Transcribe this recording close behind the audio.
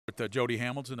Jody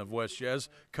Hamilton of West Jazz.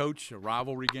 Coach, a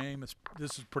rivalry game.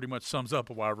 This is pretty much sums up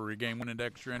a rivalry game. Went into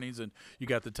extra innings, and you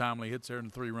got the timely hits there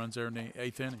and 3 runs there in the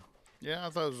 8th inning. Yeah, I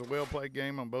thought it was a well-played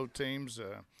game on both teams.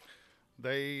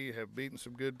 They have beaten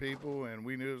some good people, and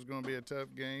we knew it was going to be a tough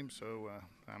game. So,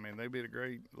 I mean, they beat a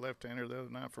great left-hander the other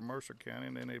night from Mercer County,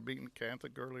 and then they beat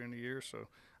Catholic earlier in the year. So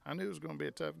I knew it was going to be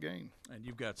a tough game. And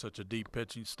you've got such a deep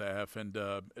pitching staff. And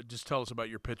just tell us about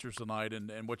your pitchers tonight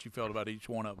and what you felt about each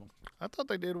one of them. I thought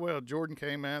they did well. Jordan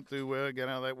came out, threw well, got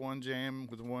out of that one jam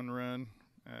with 1 run.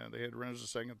 They had runners the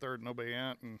second, third, nobody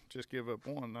out, and just give up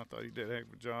 1. I thought he did a heck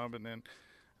of a job. And then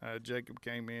Jacob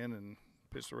came in and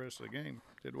pitched the rest of the game,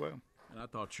 did well. And I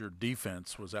thought your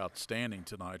defense was outstanding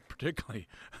tonight, particularly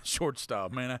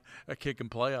shortstop. Man, a kick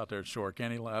and play out there at short.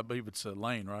 Can't he? I believe it's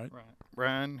Lane, right? Right.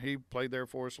 Brian, he played there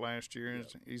for us last year, and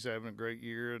he's having a great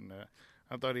year. And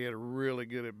I thought he had a really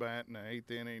good at-bat in the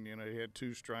 8th inning. You know, he had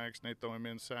 2 strikes, and they throw him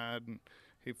inside, and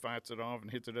he fights it off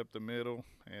and hits it up the middle.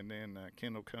 And then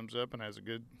Kendall comes up and has a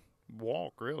good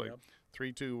walk, really. Yep.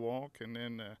 3-2 walk. And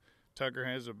then Tucker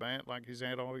has a bat like he's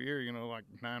had all year, you know, like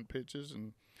 9 pitches,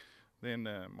 and then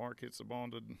Mark hits the ball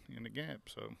in the gap.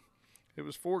 So it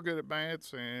was 4 good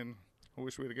at-bats, and I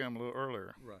wish we'd have got him a little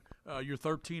earlier. Right. You're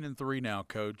 13-3 now,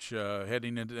 Coach,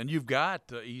 heading into – and you've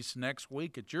got East next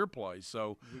week at your place.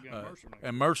 So We got Mercer next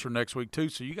and Mercer next week, too.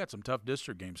 So you got some tough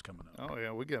district games coming up. Oh,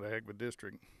 yeah, we got a heck of a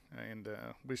district. And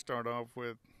we start off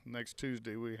with next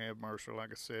Tuesday we have Mercer, like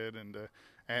I said, and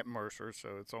at Mercer.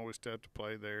 So it's always tough to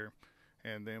play there.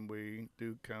 And then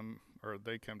they come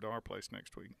to our place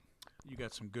next week. You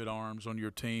got some good arms on your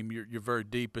team. You're very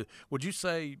deep. Would you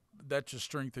say that's the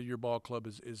strength of your ball club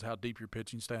is how deep your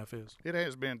pitching staff is? It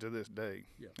has been to this day.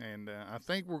 Yeah. And I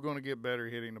think we're going to get better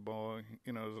hitting the ball.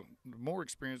 You know, the more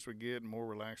experience we get, the more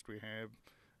relaxed we have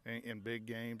in big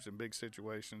games and big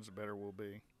situations, the better we'll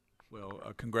be. Well,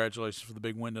 congratulations for the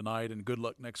big win tonight, and good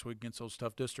luck next week against those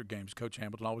tough district games. Coach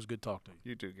Hamilton, always good to talk to you.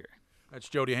 You too, Gary. That's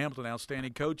Jody Hamilton,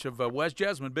 outstanding coach of West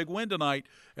Jessamine. Big win tonight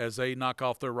as they knock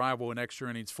off their rival in extra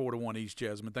innings 4-1 East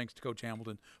Jessamine. Thanks to Coach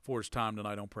Hamilton for his time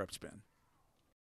tonight on PrepSpin.